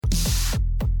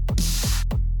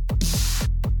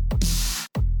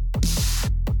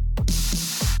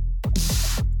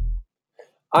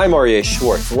I'm Aryeh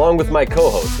Schwartz, along with my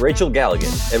co-host, Rachel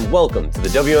Galligan, and welcome to the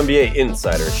WNBA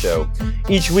Insider Show.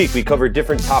 Each week, we cover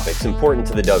different topics important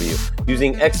to the W,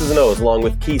 using X's and O's along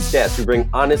with key stats to bring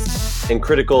honest and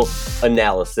critical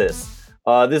analysis.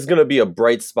 This is going to be a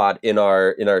bright spot in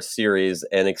our series,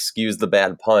 and excuse the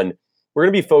bad pun. We're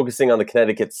going to be focusing on the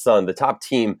Connecticut Sun, the top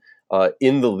team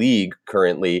in the league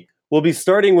currently. We'll be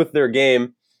starting with their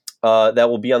game that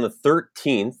will be on the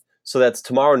 13th. So that's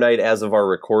tomorrow night as of our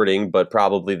recording, but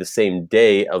probably the same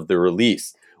day of the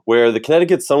release, where the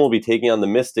Connecticut Sun will be taking on the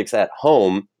Mystics at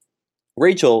home.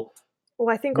 Rachel,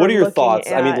 well, I think what are your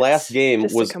thoughts? I mean, last game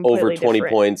was over 20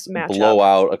 points,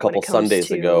 blowout a couple Sundays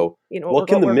ago. What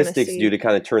can the Mystics do to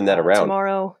kind of turn that around?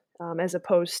 Tomorrow, as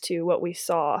opposed to what we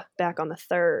saw back on the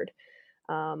 3rd.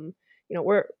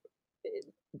 We're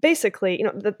basically,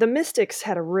 the Mystics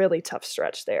had a really tough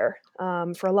stretch there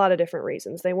for a lot of different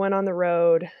reasons. They went on the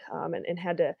road and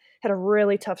had a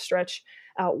really tough stretch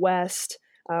out west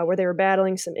where they were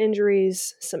battling some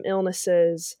injuries, some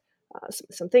illnesses,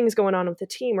 some things going on with the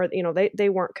team where they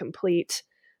weren't complete.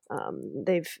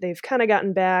 They've kind of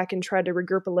gotten back and tried to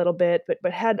regroup a little bit,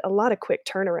 but had a lot of quick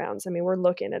turnarounds. I mean, we're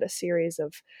looking at a series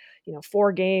of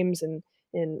 4 games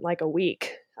in like a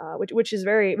week, which is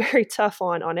very, very tough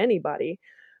on anybody.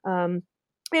 And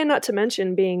not to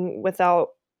mention being without,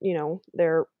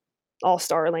 their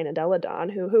all-star Elena Delle Donne,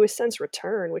 who has since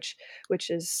returned, which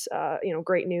is,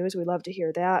 great news. We love to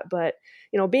hear that. But,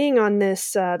 being on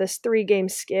this 3-game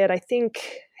skid, I think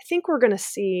we're going to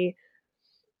see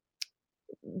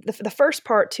the first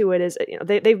part to it is,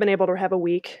 they've been able to have a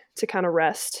week to kind of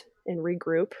rest and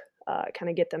regroup. Kind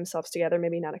of get themselves together,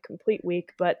 maybe not a complete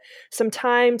week, but some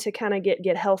time to kind of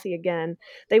get healthy again.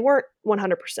 They weren't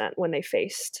 100% when they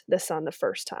faced the Sun the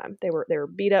first time. They were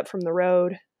beat up from the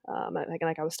road.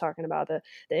 Like I was talking about, the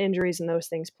injuries and those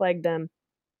things plagued them.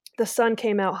 The Sun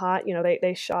came out hot.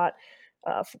 They shot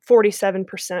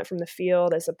 47% from the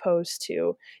field as opposed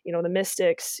to, the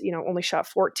Mystics, only shot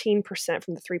 14%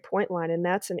 from the 3-point line. And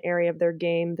that's an area of their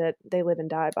game that they live and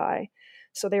die by.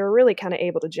 So they were really kind of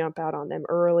able to jump out on them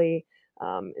early.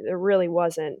 There really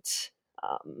wasn't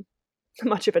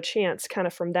much of a chance kind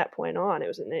of from that point on. It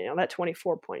was, that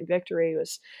 24-point victory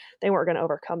they weren't going to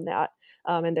overcome that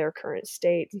in their current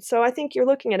state. And so I think you're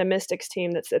looking at a Mystics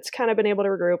team that's kind of been able to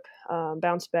regroup,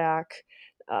 bounce back.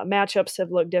 Matchups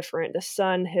have looked different. The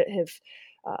Sun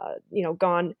have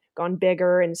gone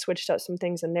bigger and switched up some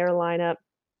things in their lineup.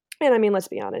 And I mean, let's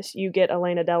be honest, you get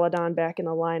Elena Delle Donne back in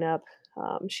the lineup.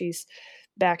 She's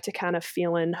back to kind of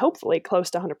feeling hopefully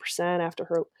close to 100% after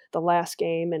the last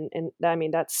game. And I mean,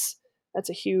 that's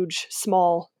a huge,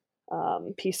 small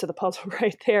piece to the puzzle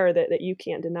right there that you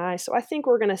can't deny. So I think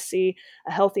we're going to see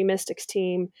a healthy Mystics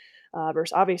team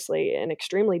versus obviously an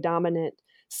extremely dominant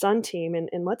Sun team.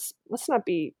 And let's not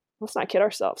kid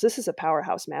ourselves. This is a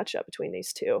powerhouse matchup between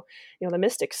these two. The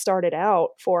Mystics started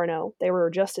out 4-0. They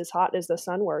were just as hot as the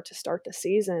Sun were to start the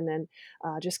season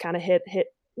and just kind of hit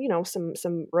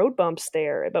some road bumps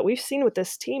there. But we've seen what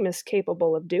this team is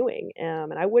capable of doing.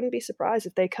 And I wouldn't be surprised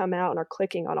if they come out and are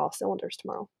clicking on all cylinders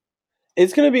tomorrow.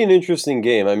 It's going to be an interesting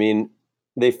game. I mean,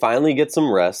 they finally get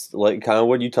some rest, like kind of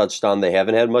what you touched on. They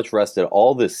haven't had much rest at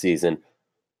all this season.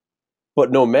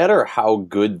 But no matter how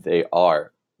good they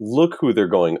are, look who they're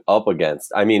going up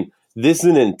against. I mean, this is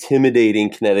an intimidating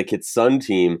Connecticut Sun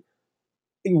team.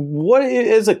 What,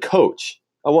 as a coach,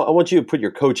 I want you to put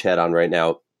your coach hat on right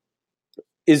now.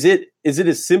 Is it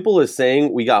as simple as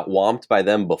saying we got whomped by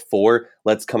them before,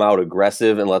 let's come out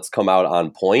aggressive and let's come out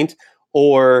on point?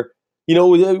 Or,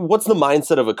 what's the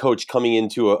mindset of a coach coming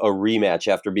into a rematch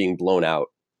after being blown out?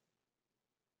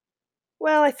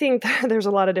 Well, I think there's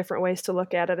a lot of different ways to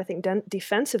look at it. I think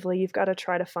defensively, you've got to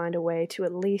try to find a way to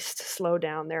at least slow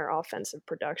down their offensive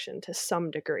production to some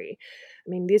degree. I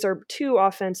mean, these are 2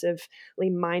 offensively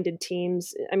minded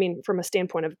teams. I mean, from a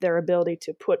standpoint of their ability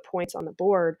to put points on the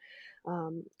board.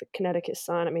 The Connecticut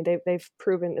Sun, I mean, they've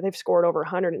proven they've scored over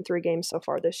 103 games so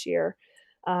far this year.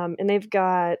 And they've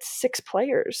got 6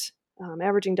 players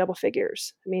averaging double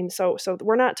figures. I mean, so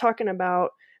we're not talking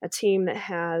about a team that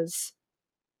has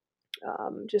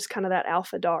just kind of that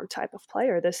alpha dog type of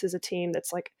player. This is a team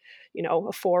that's like,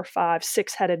 a 4, 5,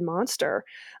 6-headed monster.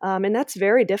 And that's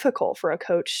very difficult for a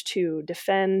coach to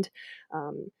defend,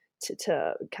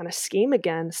 to kind of scheme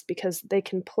against because they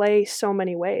can play so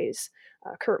many ways.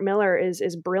 Curt Miller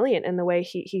is brilliant in the way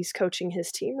he's coaching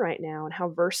his team right now and how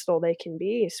versatile they can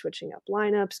be, switching up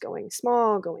lineups, going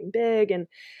small, going big, and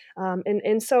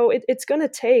so it's going to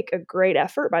take a great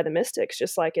effort by the Mystics,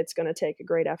 just like it's going to take a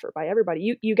great effort by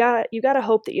everybody. You got to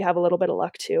hope that you have a little bit of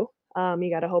luck too.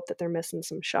 You got to hope that they're missing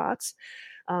some shots.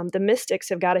 The Mystics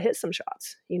have got to hit some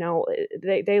shots.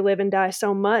 They live and die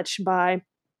so much by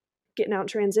getting out in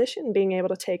transition, being able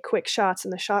to take quick shots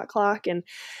in the shot clock. And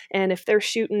if they're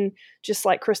shooting, just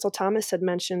like Crystal Thomas had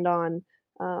mentioned on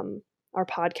our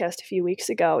podcast a few weeks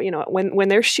ago, when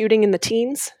they're shooting in the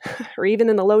teens or even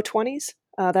in the low 20s,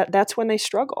 that's when they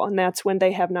struggle, and that's when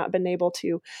they have not been able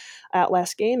to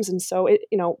outlast games. And so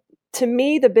to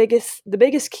me, the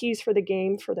biggest keys for the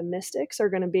game for the Mystics are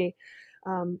going to be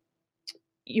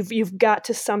you've got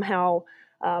to somehow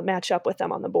match up with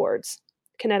them on the boards.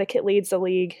 Connecticut leads the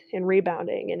league in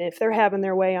rebounding, and if they're having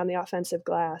their way on the offensive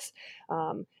glass,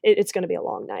 it's going to be a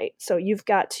long night. So you've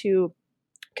got to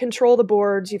control the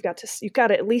boards. You've got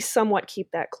to at least somewhat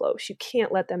keep that close. You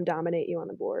can't let them dominate you on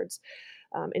the boards.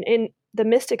 And the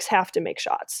Mystics have to make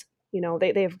shots.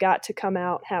 They've got to come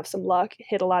out, have some luck,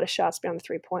 hit a lot of shots beyond the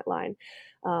 3-point line,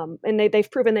 and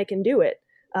they've proven they can do it.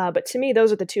 But to me,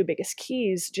 those are the two biggest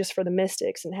keys just for the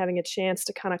Mystics, and having a chance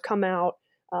to kind of come out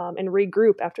and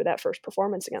regroup after that first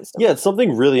performance against them. Yeah, it's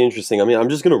something really interesting. I mean, I'm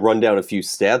just going to run down a few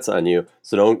stats on you,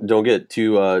 so don't get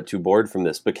too bored from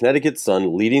this. But Connecticut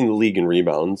Sun leading the league in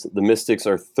rebounds. The Mystics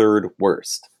are third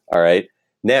worst. All right.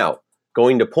 Now,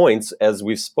 going to points, as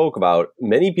we've spoke about,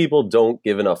 many people don't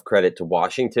give enough credit to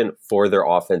Washington for their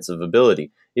offensive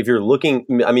ability. If you're looking,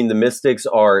 I mean, the Mystics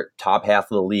are top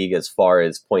half of the league as far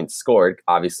as points scored.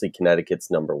 Obviously, Connecticut's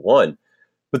number one.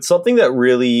 But something that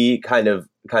really kind of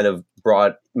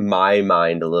brought my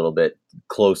mind a little bit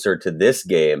closer to this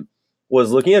game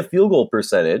was looking at field goal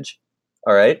percentage.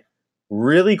 All right.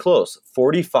 Really close.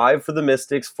 45 for the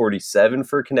Mystics, 47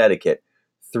 for Connecticut.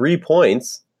 3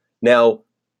 points. Now,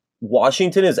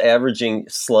 Washington is averaging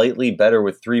slightly better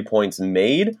with 3 points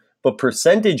made, but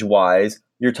percentage-wise,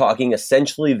 you're talking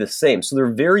essentially the same. So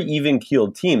they're very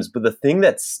even-keeled teams. But the thing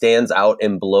that stands out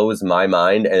and blows my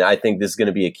mind, and I think this is going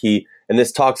to be a key, and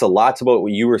this talks a lot about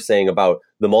what you were saying about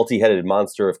the multi-headed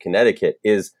monster of Connecticut,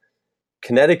 is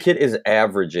Connecticut is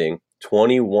averaging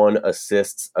 21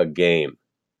 assists a game.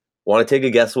 Want to take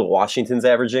a guess what Washington's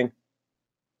averaging?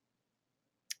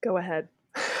 Go ahead.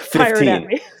 15. Fire it at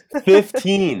me.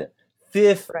 15.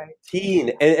 15.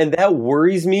 Right. And that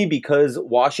worries me because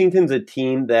Washington's a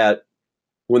team that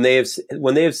when they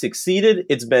have succeeded,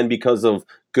 it's been because of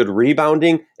good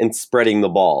rebounding and spreading the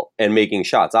ball and making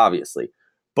shots, obviously.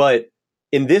 But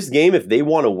in this game, if they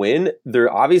want to win,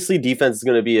 obviously defense is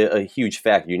going to be a huge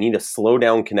factor. You need to slow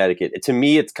down Connecticut. To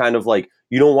me, it's kind of like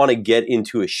you don't want to get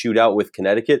into a shootout with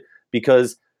Connecticut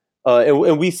because,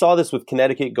 and we saw this with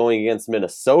Connecticut going against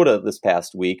Minnesota this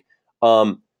past week.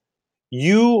 When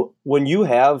you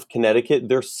have Connecticut,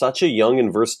 they're such a young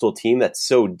and versatile team that's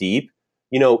so deep.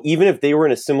 Even if they were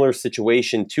in a similar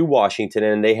situation to Washington,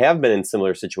 and they have been in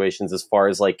similar situations as far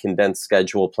as like condensed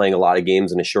schedule, playing a lot of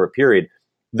games in a short period,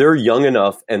 they're young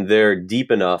enough and they're deep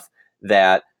enough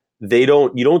that you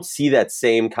don't see that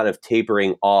same kind of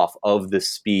tapering off of the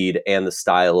speed and the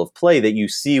style of play that you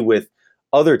see with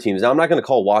other teams. Now, I'm not going to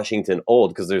call Washington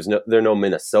old because they're no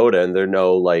Minnesota and they're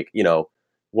no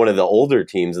one of the older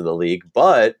teams in the league,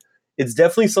 but it's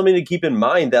definitely something to keep in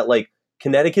mind that like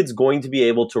Connecticut's going to be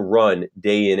able to run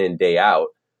day in and day out.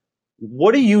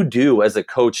 What do you do as a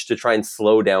coach to try and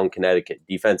slow down Connecticut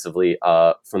defensively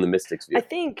from the Mystics' view? I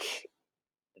think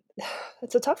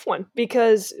it's a tough one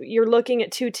because you're looking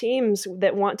at two teams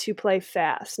that want to play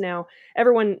fast. Now,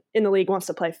 everyone in the league wants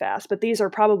to play fast, but these are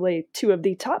probably two of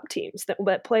the top teams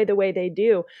that play the way they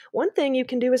do. One thing you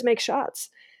can do is make shots.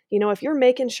 If you're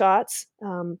making shots,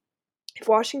 if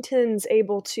Washington's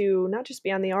able to not just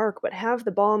be on the arc, but have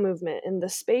the ball movement and the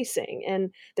spacing,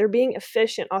 and they're being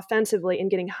efficient offensively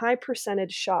and getting high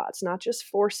percentage shots, not just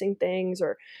forcing things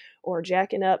or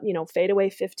jacking up, fadeaway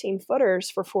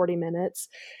 15-footers for 40 minutes.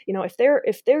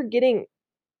 If they're getting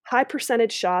high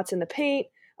percentage shots in the paint,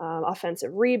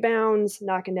 offensive rebounds,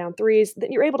 knocking down threes,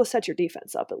 then you're able to set your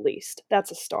defense up at least.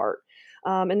 That's a start.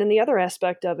 And then the other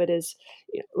aspect of it is,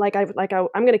 I'm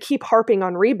going to keep harping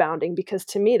on rebounding because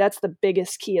to me that's the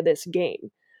biggest key of this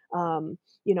game.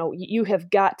 You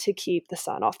have got to keep the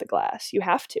sun off the glass. You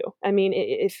have to. I mean,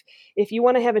 if you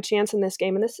want to have a chance in this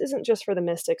game, and this isn't just for the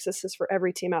Mystics, this is for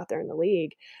every team out there in the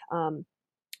league,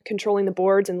 controlling the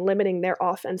boards and limiting their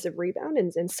offensive rebound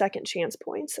and second chance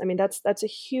points. I mean, that's a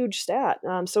huge stat.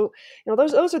 So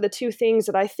those are the two things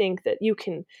that I think that you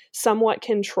can somewhat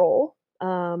control.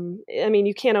 I mean,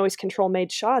 you can't always control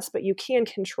made shots, but you can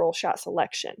control shot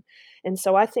selection. And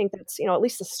so I think that's, at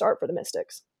least a start for the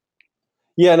Mystics.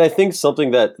 Yeah, and I think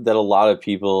something that a lot of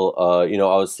people, I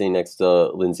was sitting next to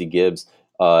Lindsey Gibbs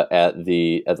at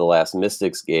the last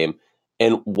Mystics game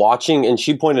and watching, and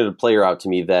she pointed a player out to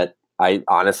me that I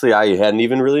honestly, I hadn't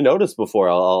even really noticed before.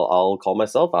 I'll call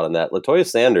myself out on that. Latoya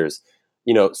Sanders,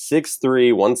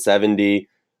 6'3", 170,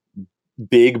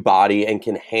 big body, and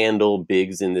can handle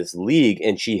bigs in this league.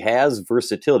 And she has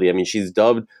versatility. I mean, she's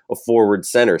dubbed a forward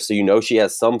center, so she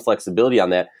has some flexibility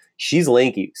on that. She's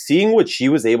lanky. Seeing what she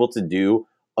was able to do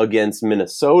against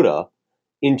Minnesota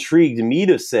intrigued me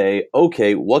to say,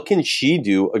 okay, what can she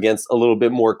do against a little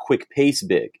bit more quick pace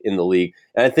big in the league?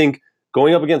 And I think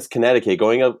going up against Connecticut,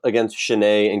 going up against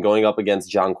Shanae, and going up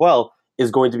against Jonquel is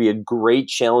going to be a great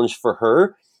challenge for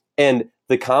her. And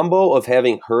the combo of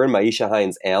having her and Maisha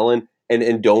Hines-Allen,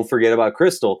 and don't forget about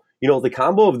Crystal, the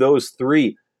combo of those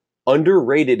three,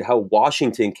 underrated how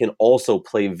Washington can also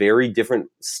play very different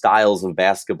styles of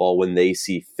basketball when they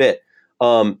see fit.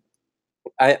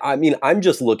 I mean, I'm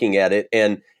just looking at it,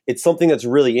 and it's something that's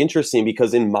really interesting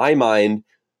because in my mind,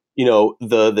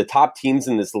 the top teams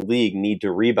in this league need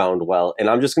to rebound well. And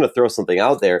I'm just going to throw something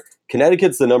out there.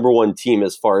 Connecticut's the number one team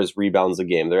as far as rebounds a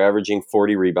game. They're averaging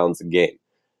 40 rebounds a game.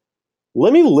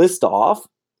 Let me list off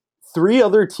 3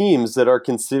 other teams that are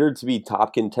considered to be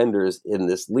top contenders in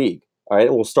this league. All right,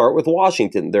 and we'll start with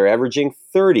Washington. They're averaging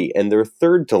 30, and they're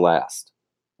third to last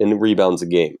in rebounds a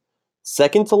game.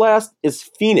 Second to last is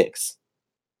Phoenix.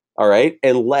 All right.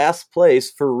 And last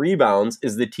place for rebounds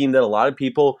is the team that a lot of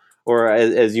people, or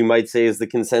as you might say, is the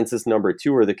consensus number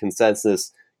 2 or the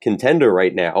consensus contender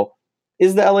right now,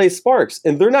 is the LA Sparks.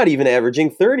 And they're not even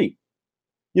averaging 30.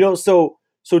 So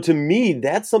to me,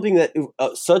 that's something that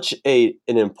such an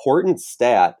important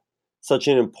stat, such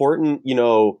an important,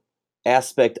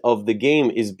 aspect of the game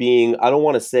is being, I don't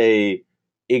want to say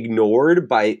ignored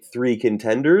by 3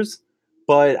 contenders.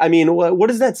 But I mean, what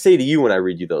does that say to you when I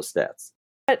read you those stats?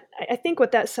 But I think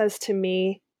what that says to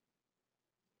me,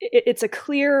 there's a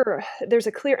clear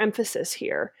emphasis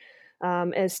here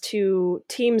as to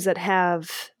teams that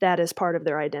have that as part of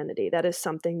their identity. That is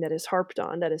something that is harped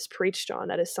on, that is preached on,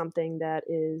 that is something that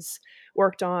is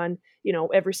worked on,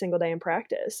 every single day in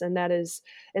practice. And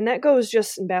that goes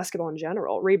just in basketball in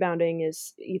general. Rebounding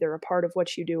is either a part of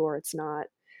what you do or it's not.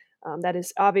 That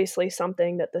is obviously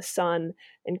something that the Sun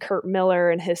and Curt Miller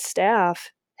and his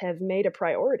staff have made a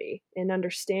priority in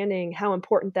understanding how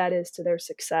important that is to their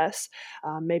success.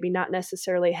 Maybe not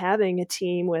necessarily having a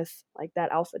team with like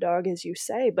that alpha dog, as you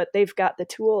say, but they've got the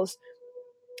tools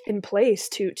in place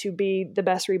to be the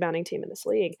best rebounding team in this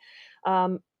league.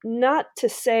 Not to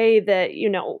say that,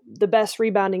 the best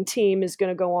rebounding team is going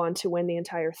to go on to win the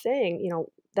entire thing.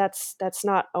 That's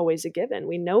not always a given.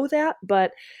 We know that,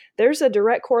 but there's a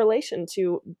direct correlation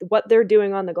to what they're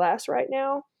doing on the glass right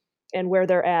now and where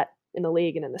they're at in the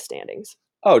league and in the standings.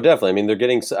 Oh, definitely.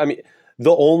 I mean,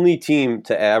 the only team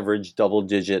to average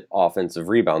double-digit offensive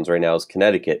rebounds right now is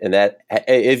Connecticut. And that,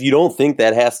 if you don't think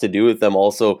that has to do with them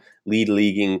also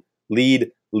leading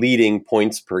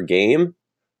points per game,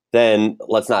 then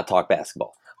let's not talk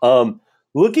basketball.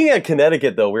 Looking at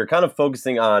Connecticut, though, we're kind of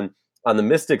focusing on the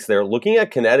Mystics there. Looking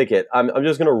at Connecticut, I'm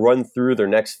just going to run through their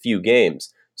next few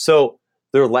games. So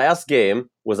their last game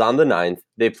was on the 9th.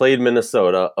 They played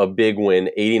Minnesota, a big win,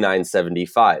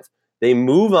 89-75. They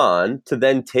move on to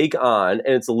then take on,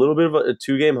 and it's a little bit of a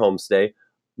 2-game homestay.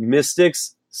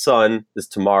 Mystics Sun is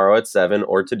tomorrow at 7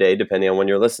 or today, depending on when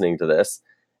you're listening to this.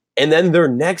 And then their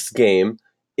next game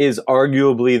is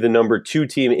arguably the number 2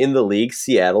 team in the league,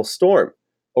 Seattle Storm.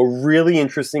 A really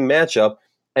interesting matchup.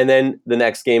 And then the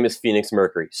next game is Phoenix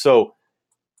Mercury. So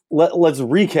let's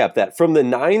recap that. From the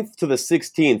 9th to the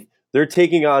 16th, they're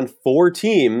taking on 4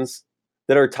 teams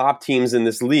that are top teams in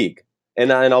this league.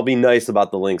 And I'll be nice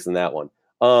about the links in that one.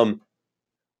 I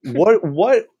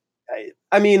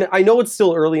mean, I know it's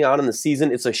still early on in the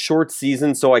season. It's a short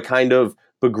season, so I kind of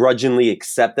begrudgingly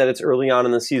accept that it's early on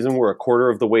in the season. We're a quarter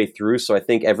of the way through, so I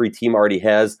think every team already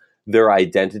has their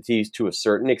identities to a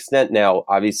certain extent. Now,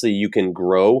 obviously, you can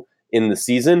grow in the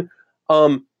season.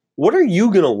 What are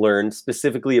you going to learn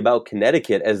specifically about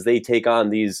Connecticut as they take on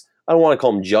these, I don't want to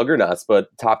call them juggernauts, but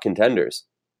top contenders?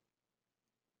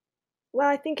 Well,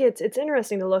 I think it's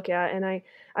interesting to look at, and I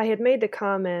had made the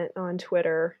comment on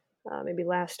Twitter maybe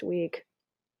last week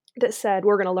that said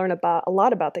we're going to learn a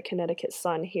lot about the Connecticut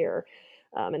Sun here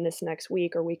in this next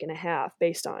week or week and a half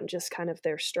based on just kind of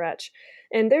their stretch.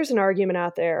 And there's an argument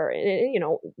out there,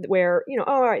 where,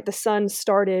 all right, the Sun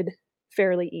started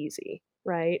fairly easy,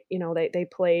 right? They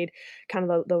played kind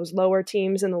of those lower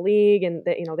teams in the league, and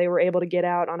they were able to get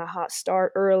out on a hot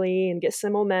start early and get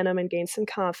some momentum and gain some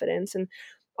confidence. And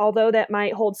although that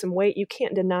might hold some weight, you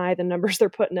can't deny the numbers they're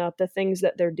putting up, the things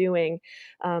that they're doing.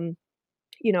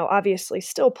 Obviously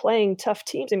still playing tough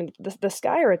teams. I mean, the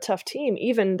Sky are a tough team,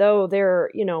 even though they're,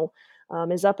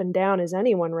 as up and down as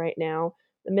anyone right now.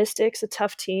 The Mystics, a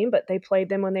tough team, but they played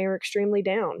them when they were extremely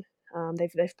down.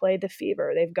 They've played the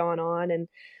Fever. They've gone on and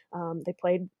they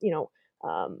played,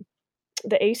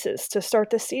 the Aces to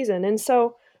start the season. And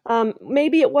so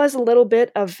maybe it was a little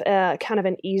bit of kind of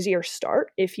an easier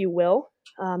start, if you will.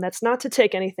 That's not to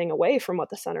take anything away from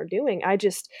what the Sun are doing. I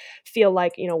just feel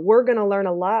like, we're going to learn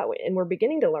a lot, and we're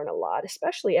beginning to learn a lot,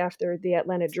 especially after the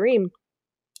Atlanta Dream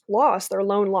loss, their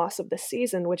lone loss of the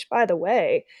season, which, by the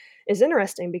way, is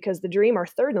interesting because the Dream are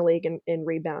third in the league in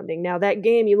rebounding. Now, that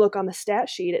game, you look on the stat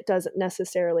sheet, it doesn't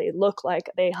necessarily look like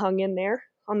they hung in there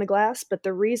on the glass, but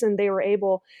the reason they were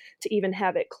able to even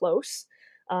have it close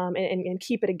and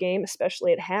keep it a game,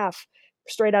 especially at half,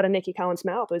 straight out of Nikki Collins'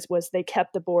 mouth, was they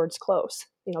kept the boards close.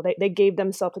 They gave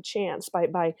themselves a chance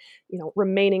by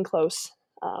remaining close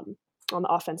on the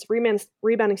offensive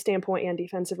rebounding standpoint and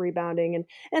defensive rebounding,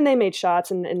 and they made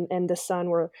shots, and the Sun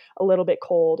were a little bit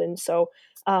cold. And so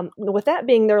with that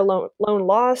being their lone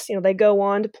loss, they go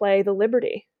on to play the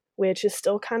Liberty, which is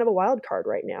still kind of a wild card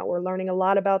right now. We're learning a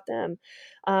lot about them.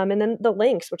 And then the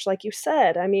Lynx, which, like you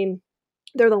said, I mean,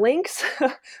 they're the Lynx,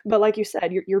 but like you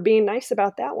said, you're being nice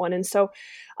about that one. And so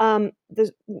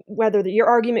whether your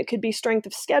argument could be strength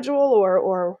of schedule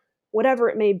or whatever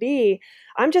it may be,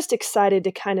 I'm just excited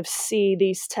to kind of see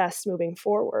these tests moving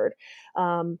forward.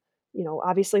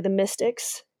 Obviously the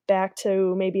Mystics back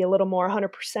to maybe a little more 100%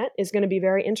 is going to be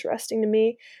very interesting to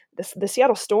me. The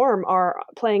Seattle Storm are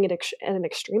playing at an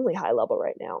extremely high level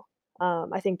right now.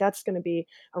 I think that's going to be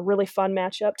a really fun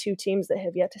matchup, two teams that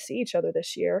have yet to see each other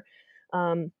this year.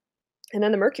 And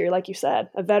then the Mercury, like you said,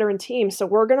 a veteran team. So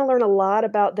we're going to learn a lot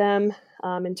about them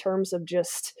in terms of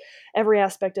just every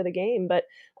aspect of the game. But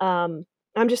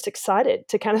I'm just excited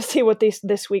to kind of see what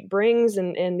this week brings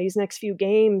and these next few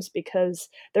games, because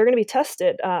they're going to be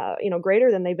tested, greater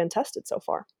than they've been tested so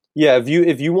far. Yeah,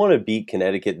 if you want to beat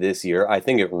Connecticut this year, I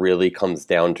think it really comes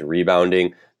down to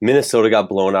rebounding. Minnesota got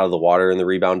blown out of the water in the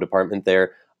rebound department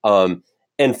there.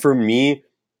 And for me,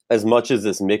 as much as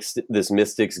this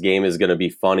Mystics game is going to be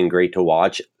fun and great to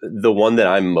watch, the one that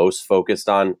I'm most focused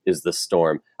on is the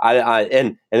Storm.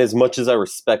 And as much as I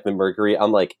respect the Mercury,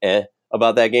 I'm like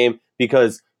about that game,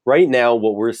 because right now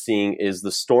what we're seeing is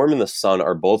the Storm and the Sun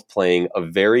are both playing a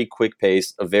very quick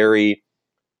pace, a very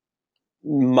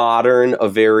modern, a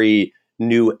very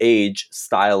new age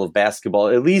style of basketball,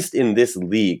 at least in this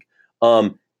league.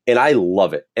 And I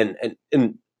love it. And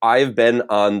I've been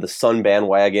on the Sun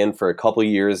bandwagon for a couple of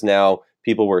years now.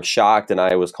 People were shocked, and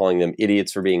I was calling them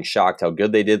idiots for being shocked how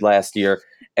good they did last year.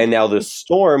 And now the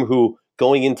Storm, who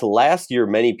going into last year,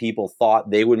 many people thought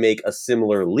they would make a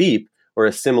similar leap or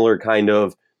a similar kind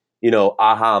of,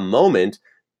 aha moment,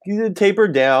 taper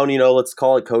down, let's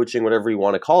call it coaching, whatever you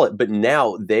want to call it. But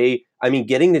now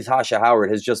getting Natasha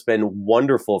Howard has just been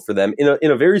wonderful for them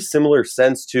in a very similar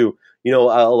sense to, a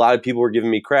lot of people were giving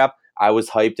me crap. I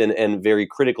was hyped and very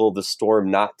critical of the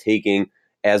Storm not taking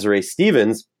Azurá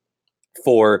Stevens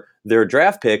for their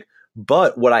draft pick.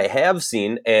 But what I have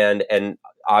seen, and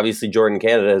obviously Jordan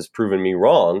Canada has proven me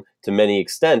wrong to many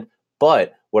extent,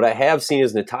 but what I have seen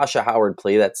is Natasha Howard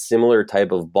play that similar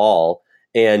type of ball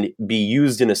and be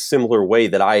used in a similar way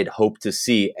that I had hoped to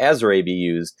see Azurá be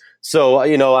used. So,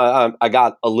 I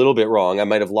got a little bit wrong. I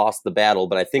might have lost the battle,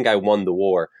 but I think I won the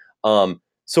war.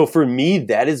 So for me,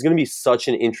 that is going to be such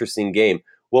an interesting game.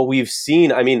 What we've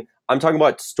seen, I'm talking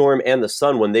about Storm and the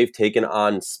Sun when they've taken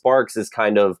on Sparks is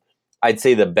kind of, I'd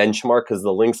say, the benchmark, because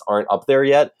the Lynx aren't up there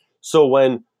yet. So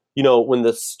when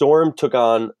the Storm took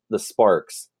on the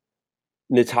Sparks,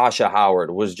 Natasha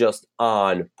Howard was just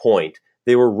on point.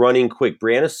 They were running quick.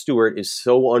 Brianna Stewart is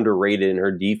so underrated in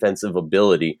her defensive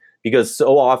ability, because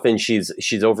so often she's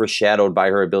overshadowed by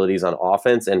her abilities on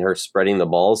offense and her spreading the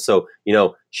ball. So,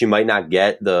 she might not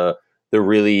get the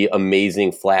really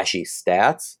amazing, flashy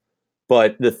stats,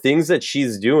 but the things that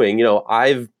she's doing,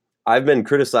 I've been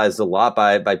criticized a lot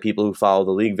by people who follow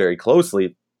the league very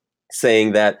closely,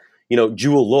 saying that,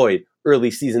 Jewell Loyd, early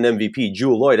season MVP,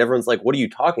 Jewell Loyd, everyone's like, what are you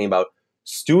talking about?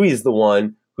 Stewie's the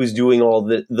one who's doing all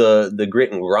the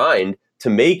grit and grind to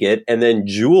make it, and then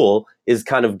Jewell is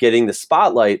kind of getting the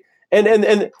spotlight. And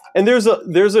there's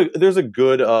a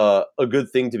good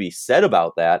thing to be said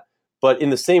about that. But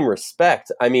in the same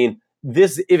respect,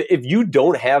 this if you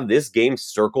don't have this game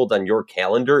circled on your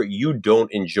calendar, you don't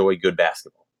enjoy good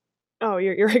basketball. Oh,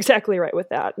 you're exactly right with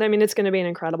that. It's going to be an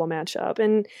incredible matchup,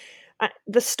 and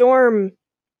the Storm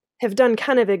have done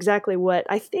kind of exactly what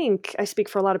I think, I speak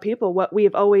for a lot of people, what we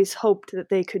have always hoped that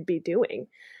they could be doing.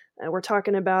 We're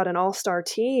talking about an all-star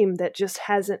team that just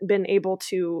hasn't been able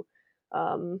to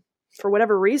for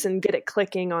whatever reason, get it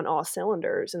clicking on all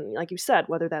cylinders. And like you said,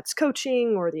 whether that's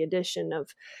coaching or the addition of,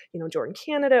 Jordan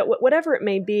Canada, whatever it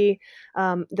may be,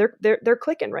 they're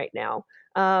clicking right now.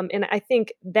 And I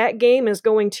think that game is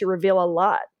going to reveal a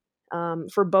lot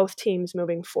for both teams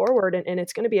moving forward, and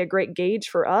it's going to be a great gauge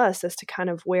for us as to kind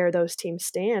of where those teams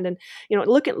stand. And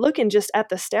looking just at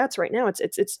the stats right now,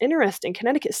 it's interesting.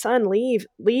 Connecticut Sun lead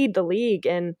the league,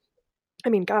 and I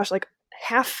mean, gosh, like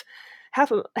half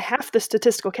the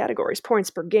statistical categories: points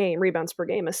per game, rebounds per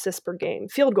game, assists per game,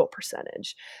 field goal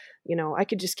percentage. I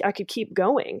could keep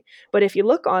going. But if you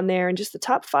look on there and just the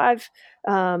top 5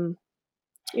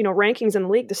 rankings in the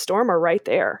league, the Storm are right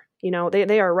there.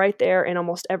 They are right there in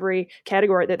almost every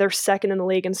category. They're second in the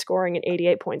league in scoring at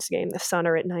 88 points a game. The Sun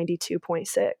are at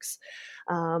 92.6.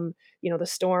 The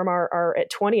Storm are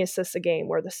at 20 assists a game,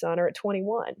 where the Sun are at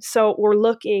 21. So we're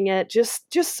looking at just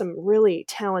some really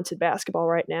talented basketball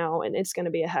right now, and it's going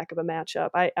to be a heck of a matchup.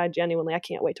 I genuinely, I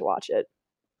can't wait to watch it.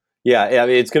 Yeah, I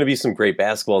mean, it's going to be some great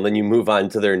basketball, and then you move on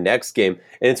to their next game.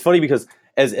 And it's funny because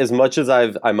as much as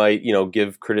I might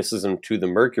give criticism to the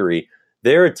Mercury,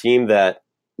 they're a team that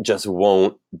just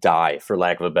won't die, for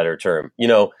lack of a better term.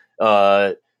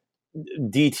 DT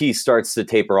starts to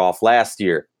taper off last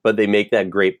year, but they make that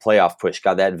great playoff push,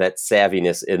 got that vet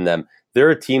savviness in them.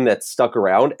 They're a team that stuck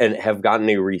around and have gotten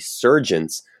a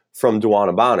resurgence from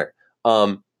Duana Bonner.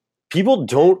 People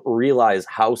don't realize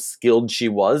how skilled she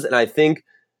was, and I think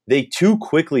they too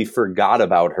quickly forgot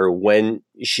about her when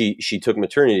she took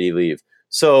maternity leave.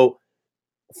 So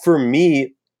for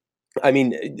me, I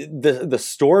mean, the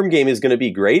Storm game is going to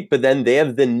be great, but then they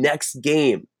have the next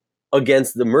game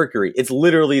against the Mercury. It's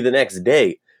literally the next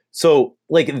day. So,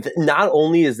 not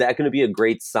only is that going to be a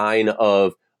great sign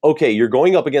of, okay, you're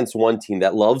going up against one team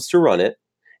that loves to run it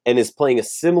and is playing a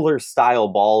similar style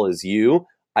ball as you.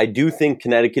 I do think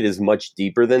Connecticut is much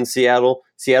deeper than Seattle.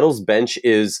 Seattle's bench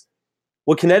is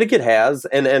what Connecticut has,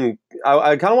 and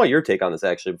I kind of want your take on this,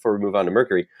 actually, before we move on to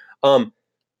Mercury.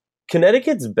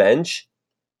 Connecticut's bench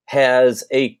has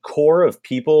a core of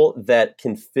people that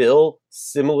can fill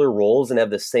similar roles and have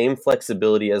the same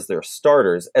flexibility as their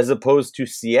starters, as opposed to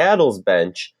Seattle's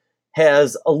bench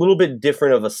has a little bit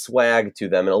different of a swag to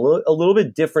them and a little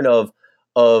bit different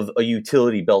of a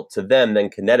utility belt to them than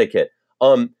Connecticut.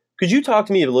 Could you talk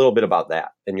to me a little bit about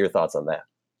that and your thoughts on that?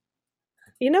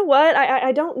 You know what?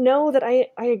 I don't know that I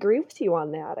agree with you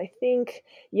on that. I think,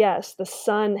 yes, the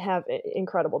Sun have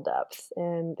incredible depth,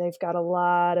 and they've got a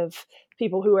lot of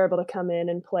people who are able to come in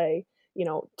and play,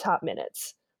 top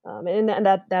minutes. And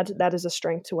that is a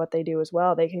strength to what they do as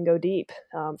well. They can go deep,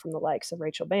 from the likes of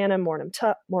Rachel Bannon, Morgan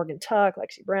Tuck,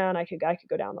 Lexi Brown. I could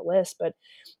go down the list. But,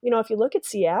 if you look at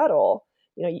Seattle,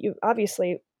 you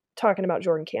obviously talking about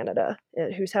Jordan Canada,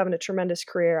 who's having a tremendous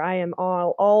career. I am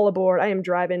all aboard. I am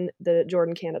driving the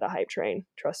Jordan Canada hype train.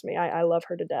 Trust me, I love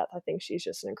her to death. I think she's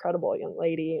just an incredible young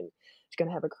lady, and she's going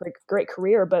to have a great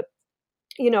career. But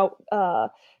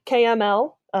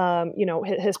KML,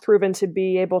 has proven to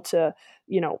be able to,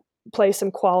 play some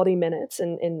quality minutes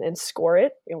and score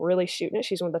it, really shooting it.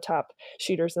 She's one of the top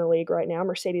shooters in the league right now.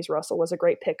 Mercedes Russell was a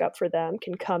great pickup for them,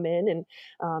 can come in and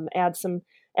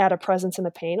add a presence in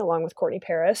the paint along with Courtney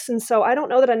Paris. And so I don't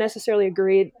know that I necessarily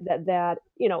agree that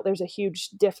there's a huge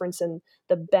difference in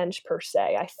the bench per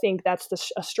se. I think that's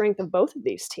a strength of both of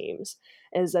these teams,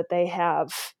 is that they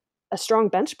have a strong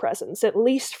bench presence, at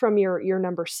least from your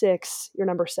number 6, your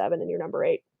number 7, and your number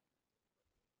 8.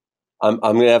 I'm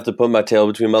going to have to put my tail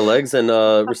between my legs and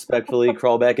respectfully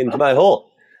crawl back into my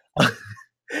hole.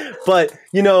 But,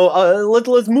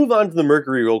 let's move on to the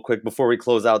Mercury real quick before we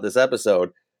close out this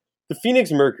episode. The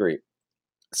Phoenix Mercury,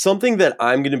 something that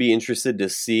I'm going to be interested to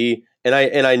see, and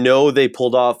I know they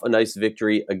pulled off a nice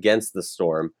victory against the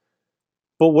Storm,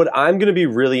 but what I'm going to be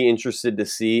really interested to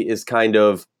see is kind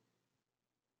of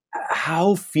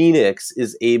how Phoenix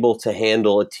is able to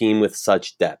handle a team with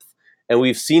such depth. And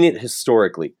we've seen it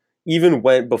historically, even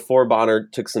before Bonner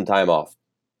took some time off.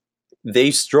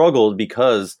 They struggled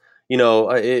because,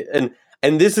 and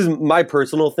this is my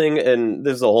personal thing, and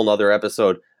this is a whole nother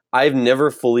episode. I've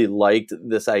never fully liked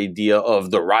this idea of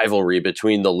the rivalry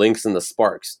between the Lynx and the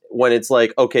Sparks. When it's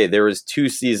like, okay, there was 2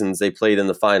 seasons they played in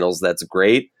the finals. That's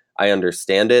great. I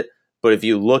understand it. But if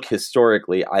you look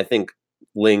historically, I think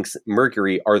Lynx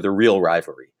Mercury are the real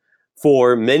rivalry.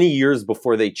 For many years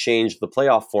before they changed the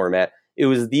playoff format, it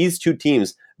was these 2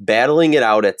 teams battling it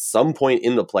out at some point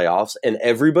in the playoffs, and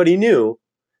everybody knew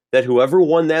that whoever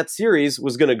won that series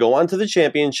was going to go on to the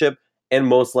championship and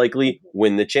most likely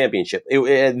win the championship. It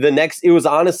was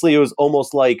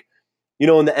almost like,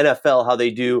 in the NFL, how they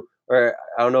do, or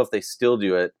I don't know if they still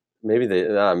do it. Maybe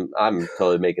I'm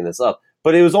totally making this up.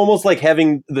 but it was almost like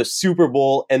having the Super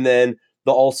Bowl and then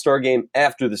the All-Star game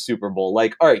after the Super Bowl.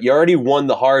 Like, all right, you already won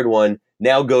the hard one.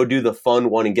 Now go do the fun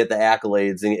one and get the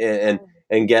accolades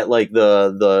and get like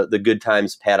the good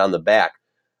times pat on the back.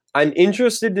 I'm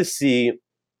interested to see,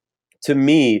 to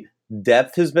me,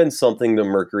 depth has been something the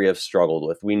Mercury have struggled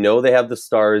with. We know they have the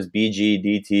stars, BG,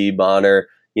 DT, Bonner,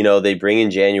 they bring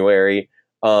in January.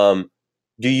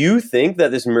 Do you think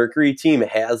that this Mercury team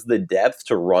has the depth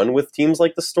to run with teams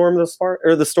like the Storm, the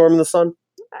Storm and the Sun?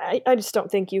 I just don't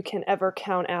think you can ever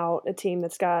count out a team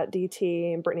that's got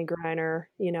DT and Brittany Griner,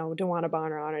 DeWanna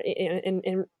Bonner on it,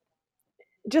 and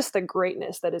just the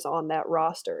greatness that is on that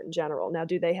roster in general. Now,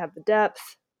 do they have the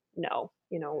depth? No.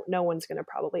 No one's going to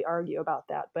probably argue about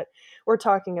that. But we're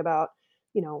talking about,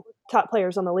 top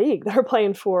players on the league that are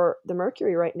playing for the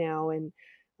Mercury right now. And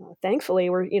thankfully,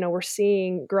 we're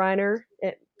seeing Griner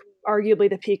at arguably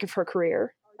the peak of her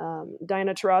career.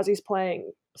 Diana Taurasi's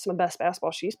playing some of the best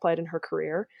basketball she's played in her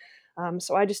career.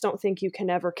 So I just don't think you can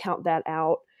ever count that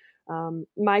out.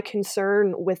 My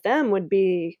concern with them would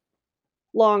be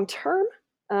long term,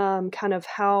 kind of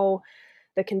how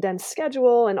the condensed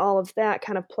schedule and all of that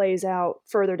kind of plays out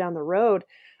further down the road.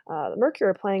 The Mercury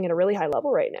are playing at a really high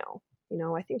level right now.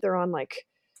 I think they're on like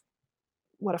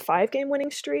a 5-game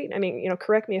winning streak. I mean,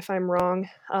 correct me if I'm wrong,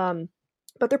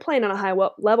 but they're playing on a high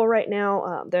level right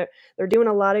now. They're doing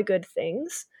a lot of good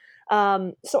things.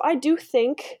 So I do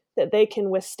think that they can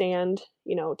withstand,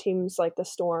 teams like the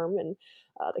Storm and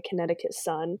the Connecticut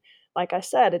Sun. Like I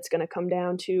said, it's going to come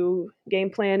down to game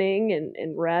planning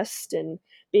and rest and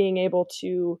being able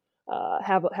to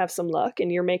have some luck,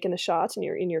 and you're making the shots and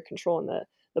you're controlling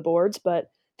the boards.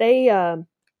 But they've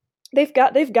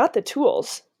got the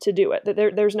tools to do it.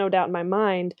 There's no doubt in my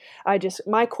mind.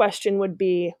 My question would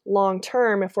be long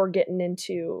term, if we're getting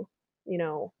into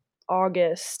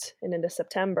August and into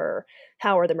September,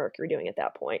 how are the Mercury doing at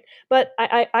that point? But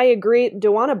I agree.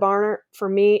 DeWanna Bonner for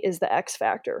me is the X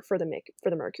factor for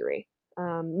the Mercury.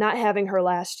 Not having her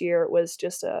last year was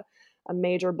just a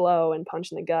major blow and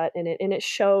punch in the gut, and it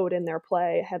showed in their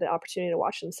play. I had the opportunity to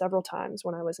watch them several times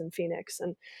when I was in Phoenix,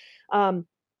 and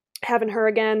having her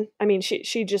again, I mean,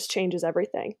 she just changes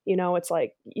everything. It's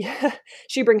like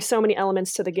she brings so many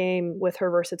elements to the game with her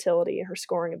versatility, her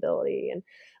scoring ability, and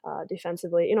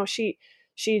defensively.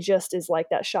 She just is like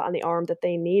that shot in the arm that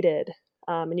they needed,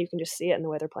 and you can just see it in the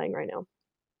way they're playing right now.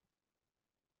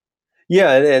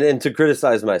 Yeah, and to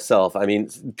criticize myself, I mean,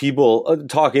 people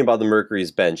talking about the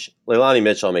Mercury's bench, Leilani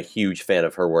Mitchell, I'm a huge fan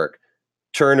of her work.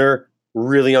 Turner,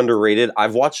 really underrated.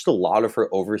 I've watched a lot of her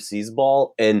overseas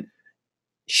ball, and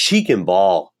she can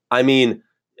ball. I mean,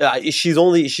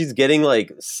 she's getting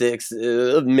like 6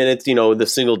 minutes, the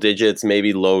single digits,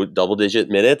 maybe low double digit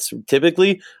minutes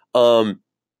typically. But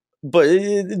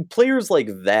players like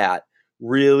that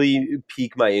really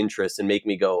pique my interest and make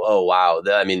me go, oh wow,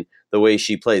 the way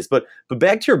she plays. But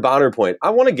back to your Bonner point, I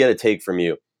want to get a take from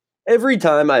you. Every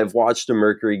time I've watched a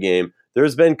Mercury game,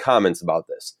 there's been comments about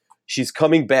this. She's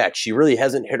coming back. She really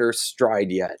hasn't hit her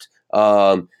stride yet.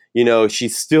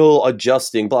 She's still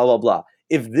adjusting, blah, blah, blah.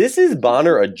 If this is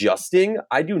Bonner adjusting,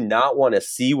 I do not want to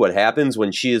see what happens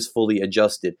when she is fully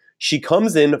adjusted. She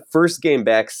comes in, first game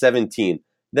back, 17,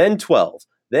 then 12,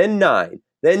 then 9,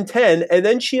 then 10, and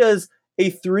then she has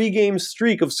a 3-game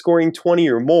streak of scoring 20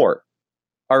 or more.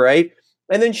 All right?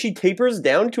 And then she tapers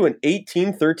down to an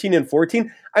 18, 13, and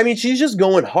 14. I mean, she's just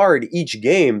going hard each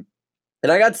game.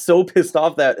 And I got so pissed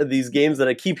off that these games that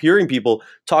I keep hearing people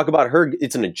talk about her.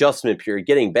 It's an adjustment period,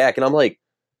 getting back. And I'm like,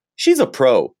 she's a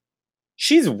pro.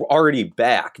 She's already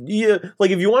back.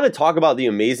 Like, if you want to talk about the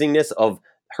amazingness of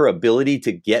her ability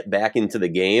to get back into the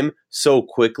game so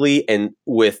quickly and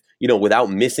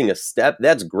without missing a step,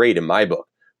 that's great in my book.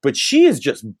 But she is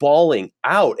just balling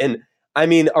out. And I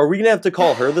mean, are we going to have to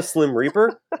call her the Slim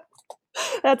Reaper?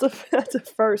 That's a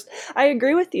first. I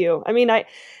agree with you. I mean, I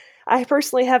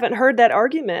personally haven't heard that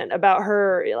argument about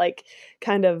her, like,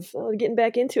 kind of getting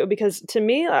back into it, because to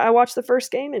me, I watched the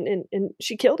first game and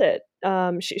she killed it.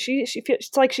 She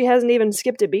it's like she hasn't even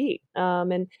skipped a beat.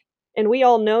 And we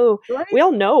all know, Right.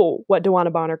 What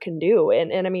DeWanna Bonner can do.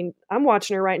 And I mean, I'm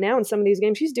watching her right now in some of these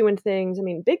games. She's doing things, I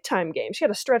mean, big time games. She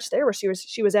had a stretch there where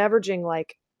she was averaging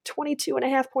like 22 and a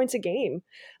half points a game,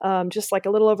 just like a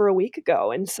little over a week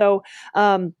ago. And so,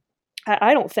 I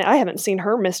haven't seen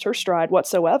her miss her stride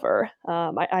whatsoever.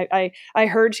 I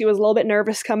heard she was a little bit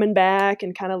nervous coming back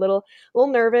and kind of little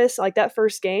nervous like that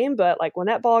first game, but like when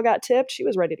that ball got tipped, she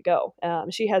was ready to go.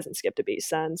 She hasn't skipped a beat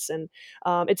since, and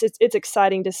it's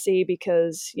exciting to see,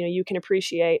 because you can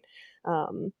appreciate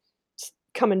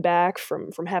coming back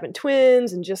from having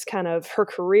twins and just kind of her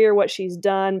career, what she's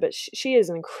done. But she is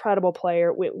an incredible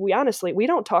player. We honestly, we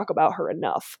don't talk about her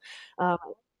enough. Um,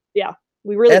 yeah,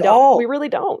 we really At don't. We all. really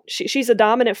don't. She's a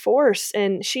dominant force,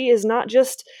 and she is not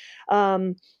just.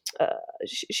 Um,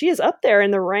 she is up there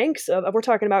in the ranks of we're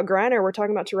talking about Griner, we're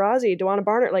talking about Taurasi, Dewana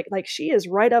Barnard, like she is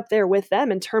right up there with them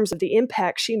in terms of the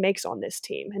impact she makes on this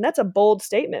team. And that's a bold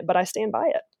statement, but I stand by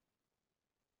it.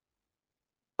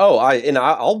 Oh,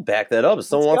 I'll back that up. If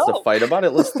someone wants to fight about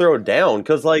it, let's throw it down.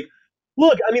 Because, like,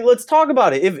 look, I mean, let's talk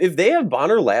about it. If they have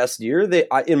Bonner last year,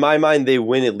 in my mind, they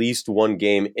win at least one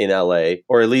game in LA,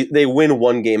 or at least they win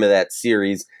one game of that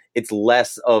series. It's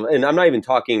less of, and I'm not even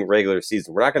talking regular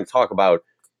season. We're not going to talk about,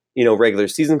 regular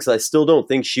season, because I still don't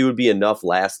think she would be enough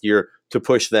last year to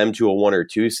push them to a 1 or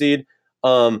 2 seed.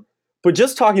 But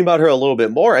just talking about her a little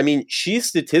bit more, I mean, she's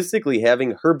statistically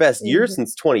having her best year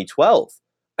since 2012.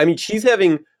 I mean, she's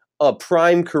having a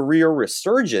prime career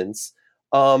resurgence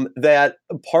that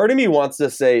part of me wants to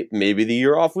say maybe the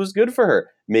year off was good for her.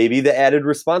 Maybe the added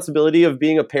responsibility of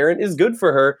being a parent is good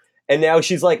for her. And now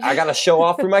she's like, I got to show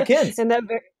off for my kids. And that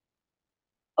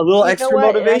a little extra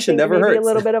motivation never hurts. A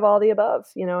little bit of all the above,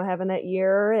 having that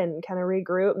year and kind of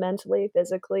regroup mentally,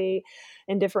 physically,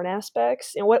 in different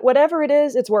aspects. And whatever it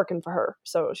is, it's working for her.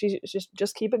 So she's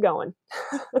just keep it going.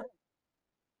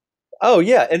 Oh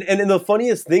yeah, and the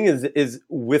funniest thing is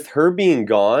with her being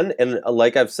gone, and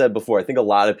like I've said before, I think a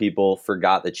lot of people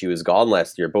forgot that she was gone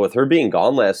last year. But with her being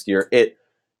gone last year, it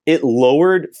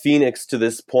lowered Phoenix to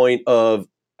this point of,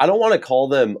 I don't want to call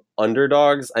them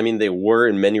underdogs. I mean, they were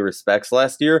in many respects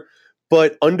last year,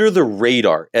 but under the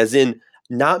radar, as in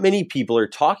not many people are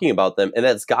talking about them, and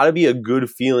that's got to be a good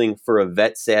feeling for a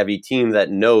vet savvy team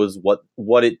that knows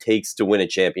what it takes to win a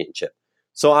championship.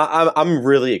 So I'm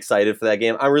really excited for that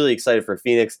game. I'm really excited for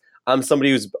Phoenix. I'm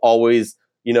somebody who's always,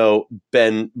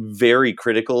 been very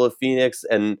critical of Phoenix,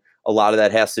 and a lot of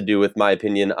that has to do with my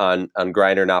opinion on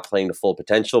Griner not playing to full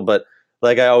potential. But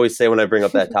like I always say when I bring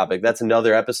up that topic, that's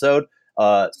another episode.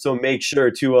 So make sure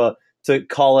to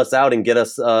call us out and get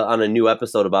us on a new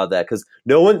episode about that, because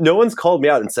no one's called me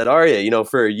out and said, Arya,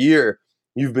 for a year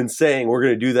you've been saying we're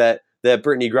going to do that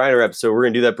Brittany Griner episode. We're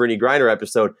going to do that Brittany Griner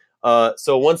episode.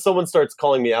 So once someone starts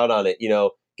calling me out on it,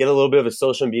 get a little bit of a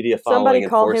social media following. Somebody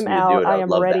call him out. I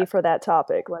am ready for that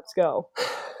topic. Let's go.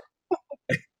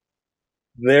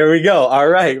 There we go. All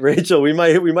right, Rachel, we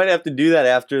might have to do that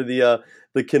after the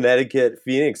Connecticut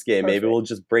Phoenix game. Perfect. Maybe we'll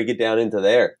just break it down into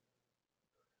there.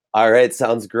 All right,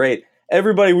 sounds great.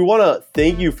 Everybody, we want to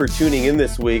thank you for tuning in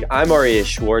this week. I'm Arya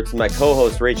Schwartz, and my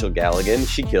co-host Rachel Galligan.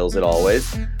 She kills it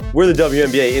always. We're the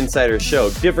WNBA Insider Show.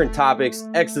 Different topics,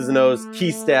 X's and O's,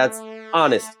 key stats,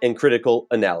 honest and critical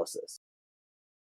analysis.